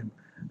time,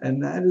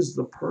 and that is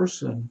the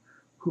person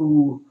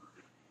who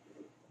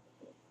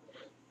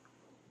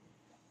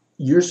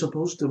you're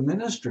supposed to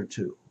minister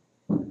to.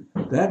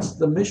 That's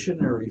the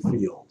missionary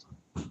field.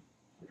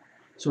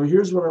 So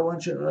here's what I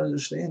want you to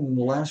understand in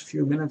the last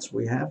few minutes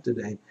we have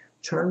today.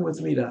 Turn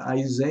with me to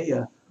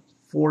Isaiah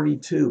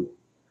 42,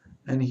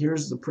 and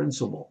here's the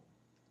principle.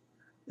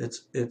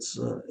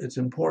 It's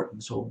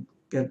important, so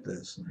get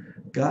this.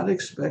 God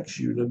expects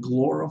you to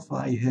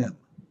glorify Him,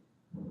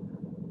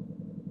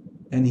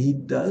 and He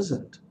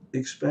doesn't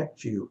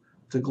expect you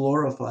to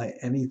glorify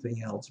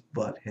anything else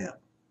but Him.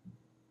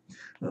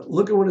 Now,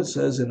 look at what it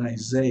says in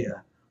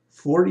Isaiah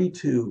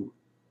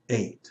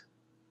 42:8.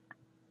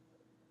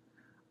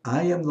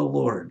 I am the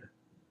Lord,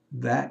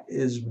 that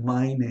is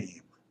my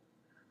name.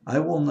 I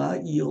will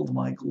not yield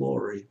my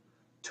glory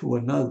to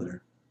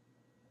another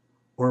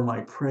or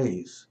my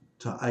praise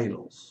to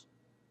idols.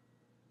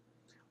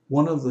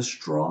 One of the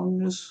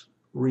strongest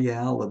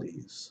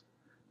realities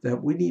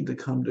that we need to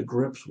come to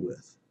grips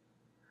with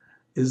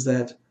is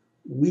that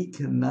we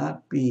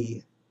cannot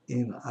be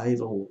in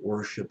idol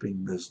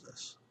worshiping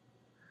business.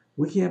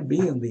 We can't be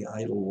in the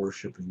idol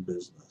worshiping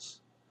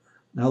business.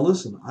 Now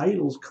listen,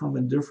 idols come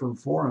in different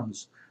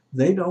forms.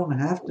 They don't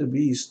have to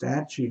be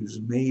statues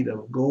made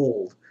of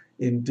gold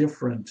in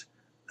different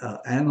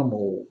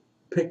animal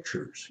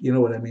pictures. You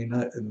know what I mean?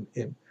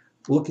 In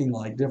looking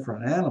like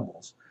different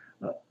animals.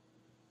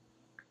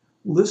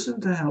 Listen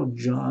to how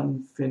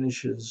John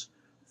finishes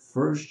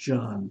 1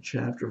 John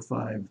chapter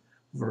 5,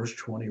 verse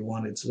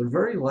 21. It's the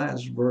very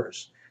last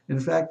verse. In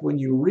fact, when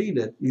you read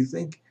it, you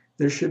think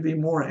there should be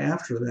more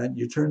after that.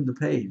 You turn the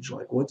page,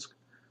 like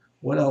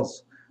what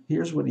else?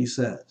 Here's what he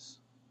says.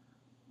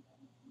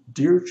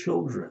 Dear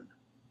children,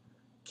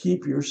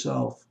 keep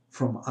yourself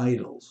from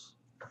idols.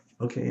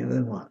 Okay, and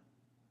then what?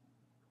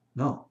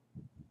 No.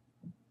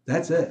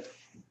 That's it.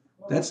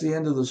 That's the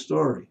end of the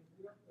story.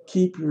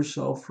 Keep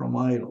yourself from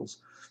idols.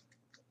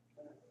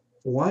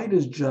 Why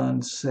does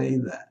John say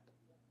that?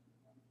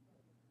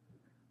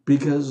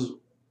 Because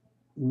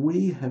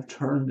we have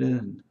turned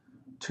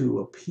into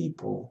a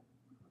people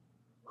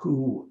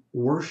who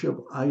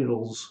worship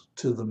idols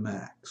to the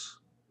max.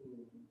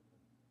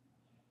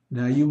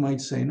 Now you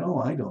might say,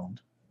 no, I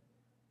don't.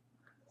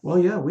 Well,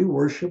 yeah, we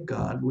worship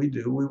God. We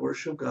do. We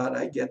worship God.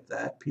 I get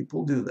that.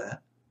 People do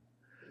that.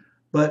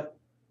 But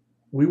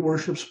we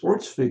worship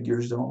sports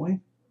figures, don't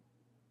we?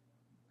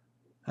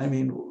 I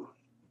mean,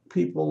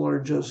 people are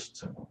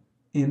just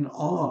in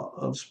awe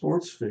of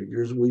sports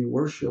figures. We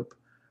worship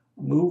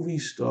movie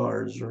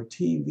stars or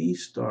TV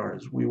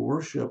stars. We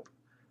worship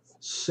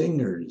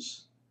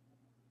singers.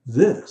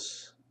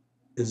 This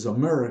is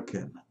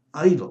American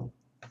Idol.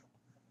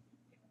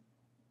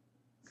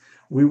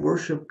 We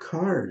worship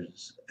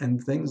cars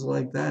and things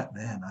like that.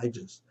 Man, I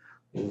just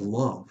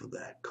love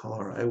that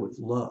car. I would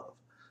love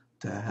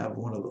to have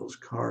one of those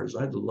cars.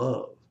 I'd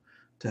love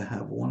to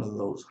have one of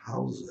those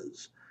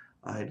houses.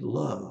 I'd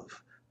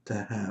love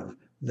to have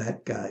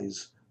that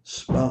guy's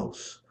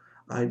spouse.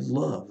 I'd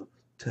love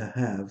to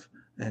have,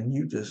 and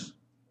you just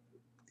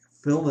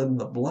fill in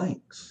the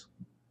blanks.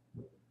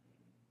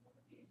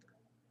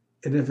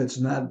 And if it's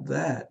not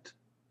that,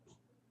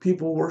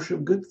 people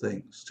worship good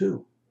things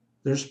too.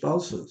 Their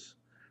spouses,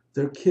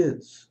 their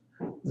kids,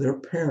 their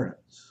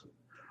parents.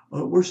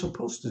 We're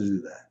supposed to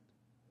do that.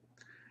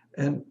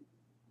 And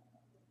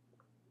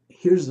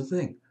here's the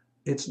thing.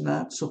 It's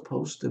not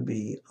supposed to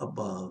be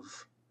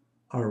above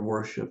our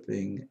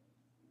worshiping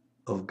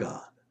of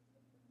God.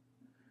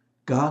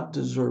 God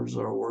deserves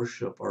our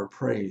worship, our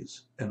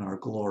praise, and our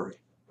glory.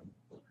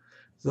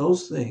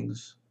 Those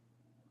things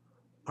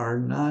are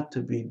not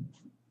to be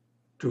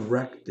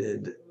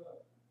directed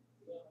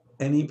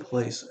any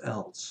place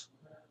else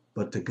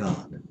but to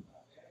God.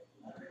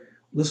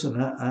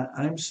 Listen,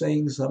 I'm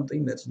saying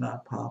something that's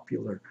not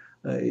popular.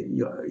 Are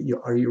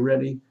you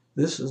ready?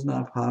 This is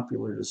not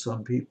popular to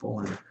some people,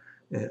 and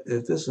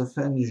if this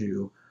offends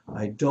you,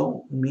 I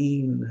don't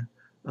mean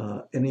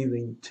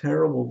anything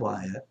terrible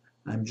by it.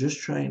 I'm just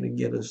trying to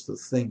get us to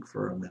think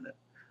for a minute.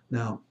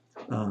 Now,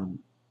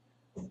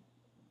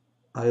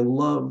 I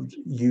loved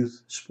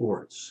youth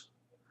sports.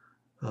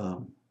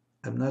 I'm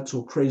not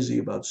so crazy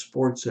about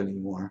sports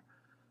anymore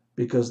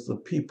because the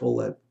people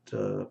that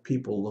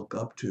people look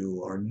up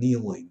to are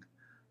kneeling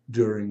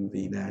during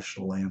the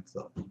national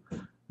anthem.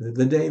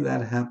 The day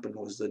that happened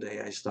was the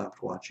day I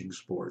stopped watching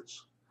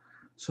sports.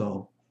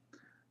 So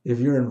if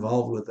you're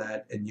involved with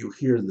that and you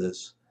hear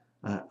this,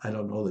 I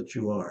don't know that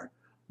you are,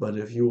 but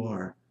if you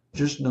are,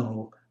 just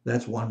know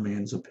that's one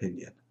man's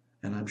opinion.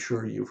 And I'm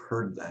sure you've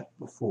heard that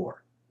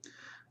before.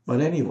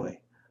 But anyway,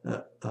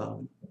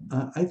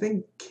 I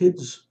think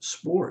kids'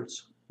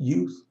 sports,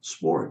 youth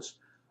sports,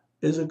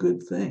 is a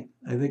good thing.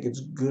 I think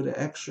it's good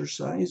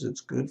exercise.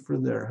 It's good for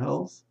their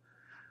health.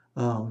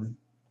 But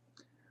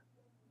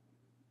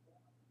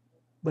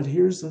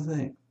here's the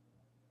thing.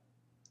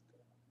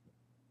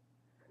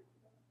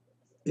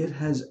 It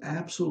has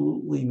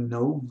absolutely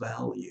no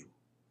value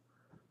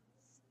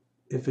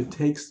if it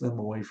takes them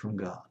away from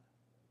God.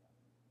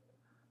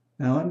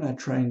 Now, I'm not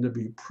trying to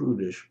be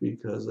prudish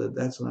because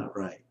that's not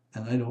right.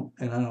 And I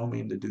don't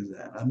mean to do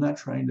that. I'm not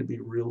trying to be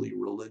really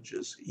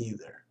religious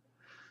either.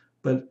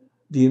 But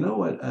do you know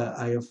what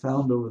I have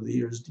found over the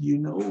years? Do you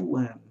know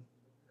when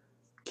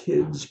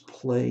kids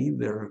play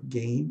their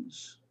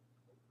games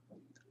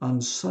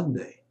on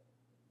Sunday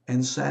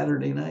and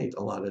Saturday night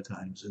a lot of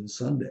times and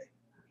Sunday?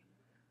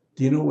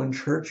 Do you know when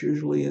church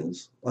usually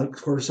is? Like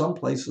for some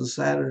places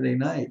Saturday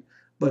night,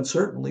 but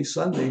certainly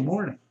Sunday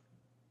morning.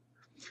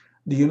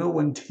 Do you know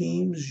when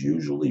teams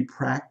usually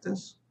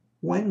practice?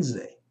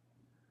 Wednesday.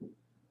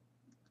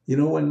 You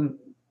know when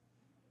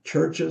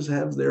churches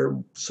have their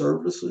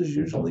services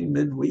usually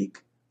midweek?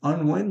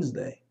 On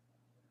Wednesday.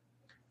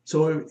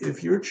 So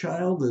if your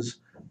child is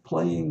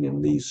playing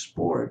in these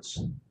sports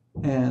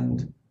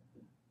and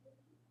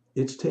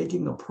it's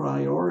taking a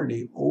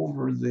priority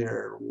over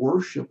their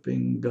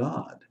worshiping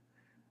God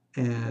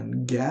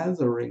and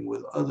gathering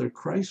with other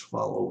Christ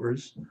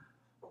followers,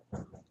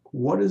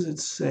 what is it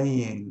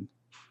saying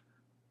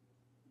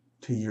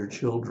to your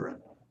children?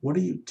 What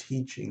are you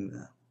teaching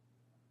them?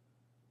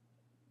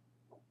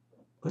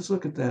 Let's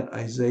look at that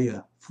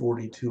Isaiah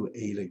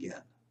 42:8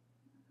 again.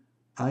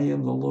 I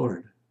am the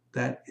Lord,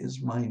 that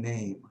is my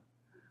name.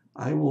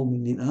 I will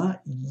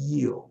not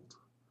yield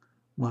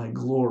my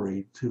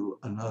glory to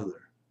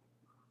another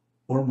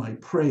or my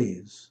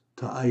praise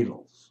to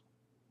idols.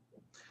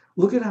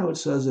 Look at how it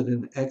says it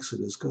in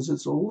Exodus, because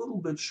it's a little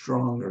bit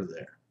stronger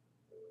there.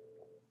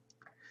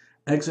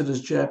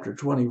 Exodus chapter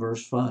 20,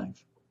 verse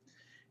 5.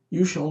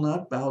 You shall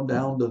not bow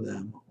down to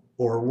them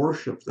or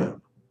worship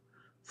them,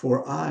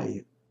 for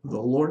I,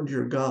 the Lord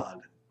your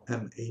God,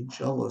 am a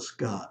jealous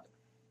God.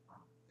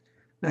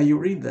 Now you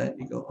read that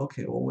and you go,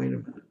 okay, well, wait a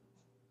minute.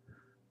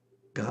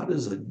 God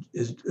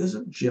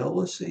isn't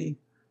jealousy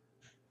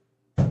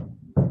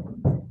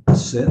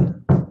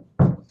sin?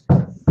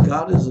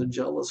 God is a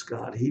jealous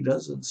God. He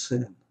doesn't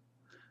sin.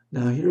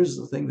 Now here's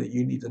the thing that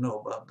you need to know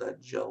about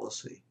that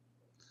jealousy.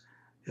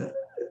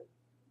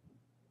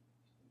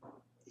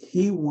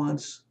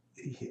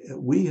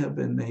 We have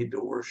been made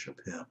to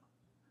worship him,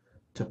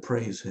 to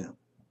praise him.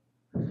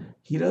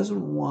 He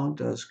doesn't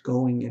want us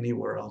going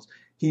anywhere else.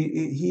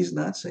 He's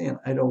not saying,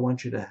 I don't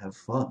want you to have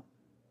fun.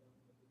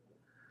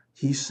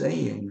 He's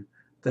saying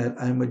that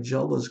I'm a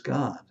jealous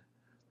God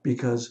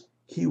because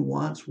he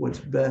wants what's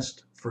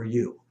best for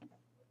you.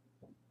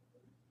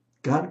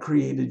 God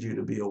created you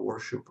to be a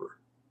worshiper.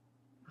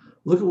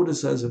 Look at what it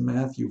says in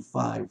Matthew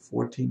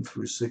 5:14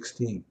 through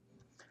 16.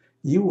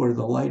 You are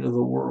the light of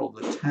the world.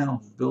 The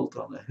town built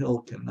on a hill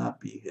cannot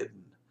be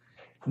hidden.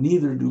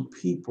 Neither do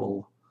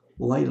people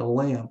light a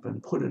lamp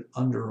and put it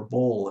under a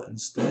bowl.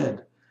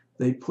 Instead,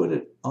 they put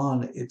it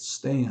on its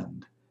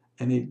stand,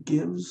 and it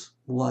gives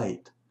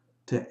light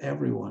to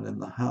everyone in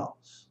the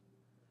house.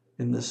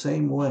 In the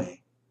same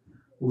way,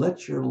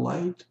 let your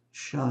light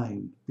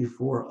shine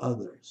before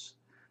others.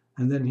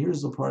 And then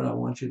here's the part I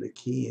want you to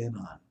key in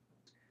on.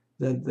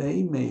 That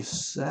they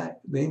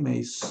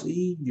may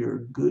see your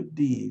good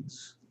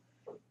deeds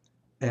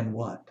and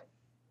what?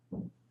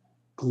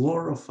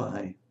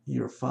 Glorify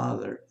your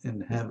Father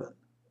in heaven.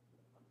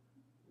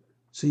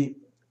 See,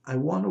 I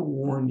want to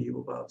warn you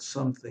about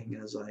something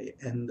as I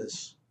end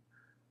this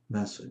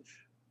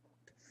message.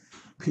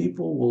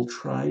 People will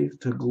try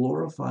to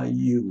glorify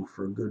you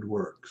for good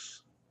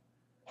works,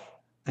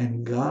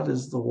 and God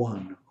is the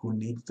one who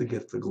needs to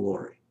get the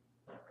glory.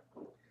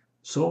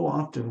 So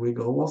often we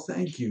go, well,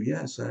 thank you.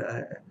 Yes,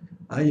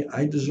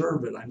 I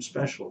deserve it. I'm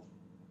special.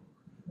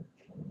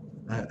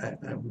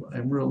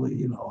 I'm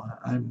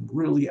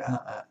really,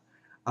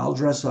 I'll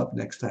dress up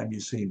next time you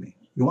see me.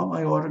 You want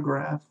my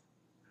autograph?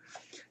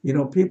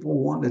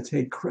 People want to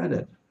take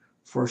credit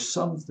for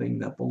something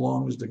that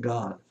belongs to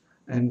God.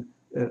 And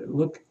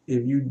look,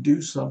 if you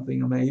do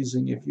something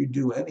amazing, if you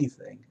do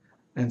anything,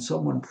 and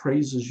someone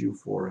praises you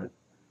for it,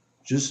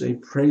 just say,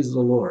 praise the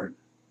Lord.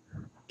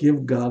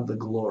 Give God the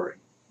glory.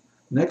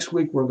 Next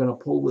week, we're going to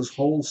pull this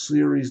whole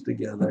series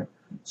together,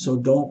 so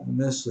don't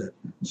miss it.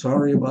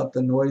 Sorry about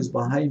the noise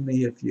behind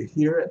me if you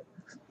hear it.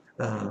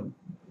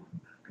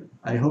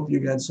 I hope you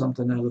got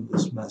something out of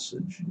this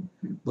message.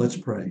 Let's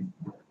pray.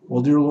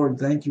 Well, dear Lord,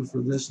 thank you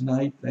for this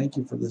night. Thank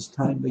you for this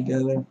time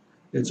together.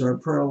 It's our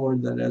prayer,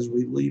 Lord, that as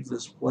we leave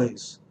this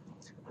place,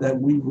 that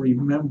we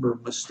remember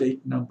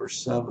mistake number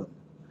 7,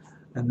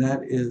 and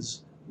that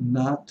is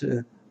not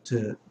to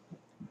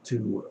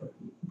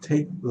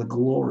take the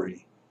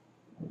glory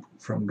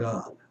from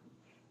God,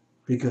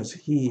 because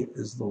He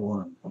is the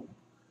one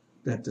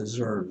that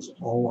deserves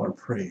all our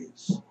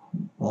praise,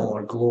 all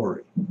our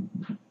glory,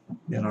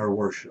 and our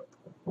worship.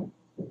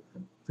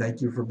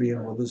 Thank you for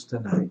being with us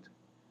tonight.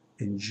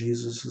 In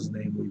Jesus'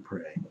 name we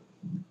pray.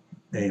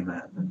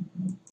 Amen.